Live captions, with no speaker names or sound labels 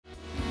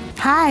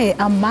Hi,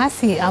 I'm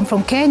Mercy. I'm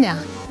from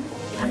Kenya.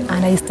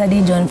 And I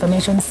study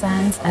Geo-information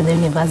science at the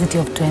University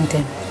of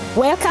Twente.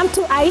 Welcome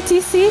to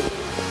ITC.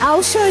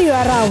 I'll show you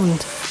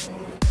around.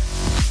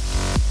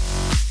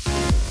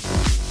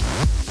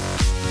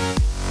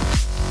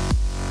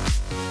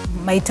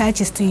 My touch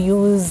is to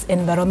use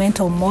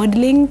environmental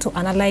modeling to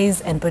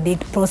analyze and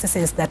predict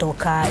processes that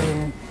occur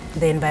in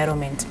the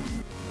environment.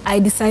 I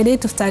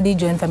decided to study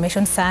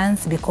Geo-information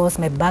science because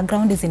my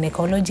background is in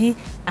ecology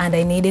and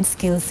I needed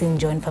skills in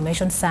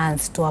Geo-information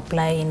science to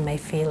apply in my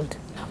field.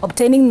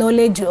 Obtaining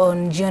knowledge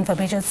on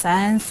Geo-information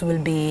science will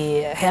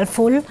be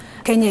helpful.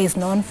 Kenya is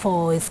known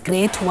for its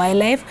great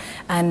wildlife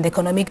and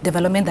economic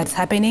development that's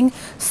happening,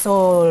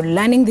 so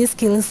learning these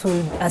skills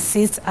will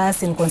assist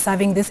us in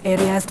conserving these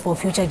areas for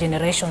future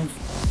generations.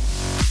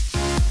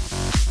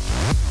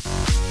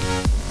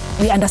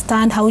 We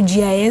understand how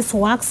GIS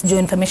works,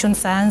 Geo-information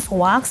science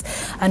works,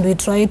 and we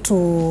try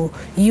to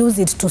use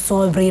it to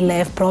solve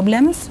real-life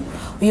problems.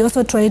 We also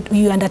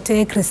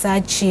undertake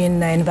research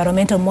in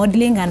environmental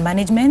modeling and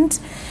management,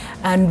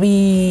 and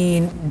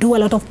we do a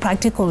lot of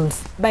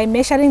practicals. By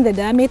measuring the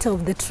diameter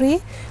of the tree,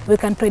 we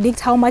can predict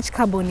how much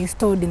carbon is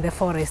stored in the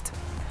forest.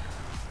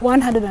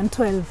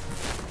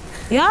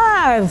 112.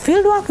 Yeah,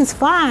 fieldwork is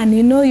fun.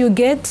 You know, you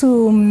get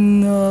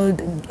to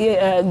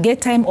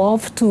get time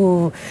off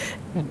to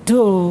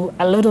do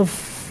a lot of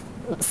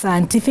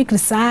scientific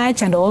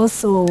research and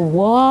also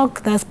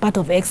walk. That's part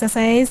of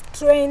exercise.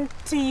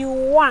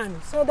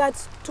 21, so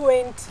that's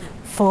 20.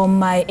 For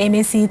my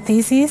MSc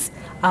thesis,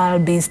 I'll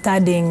be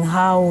studying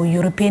how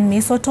European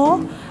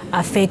mistletoe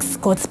affects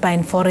Scots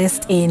pine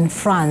forest in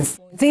France.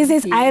 This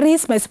is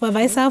Iris, my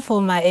supervisor for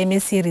my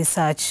MSc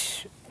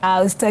research.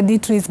 I'll study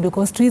trees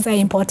because trees are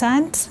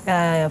important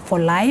for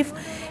life,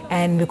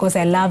 and because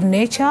I love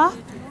nature.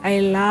 I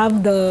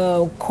love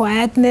the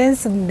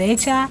quietness of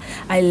nature.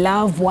 I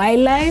love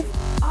wildlife.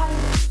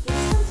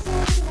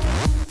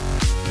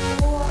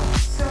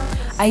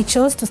 I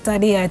chose to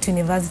study at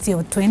University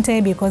of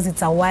Twente because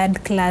it's a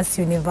world-class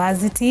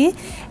university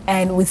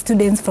and with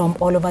students from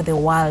all over the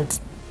world.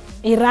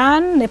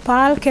 Iran,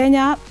 Nepal,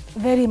 Kenya,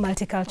 very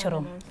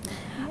multicultural.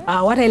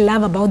 What I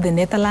love about the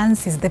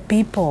Netherlands is the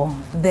people.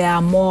 They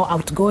are more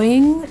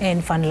outgoing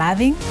and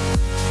fun-loving.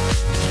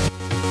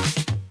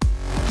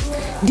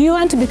 Do you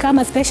want to become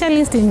a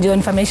specialist in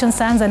Geo-information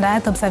science and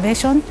Earth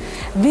observation?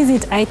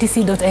 Visit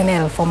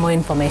itc.nl for more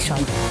information.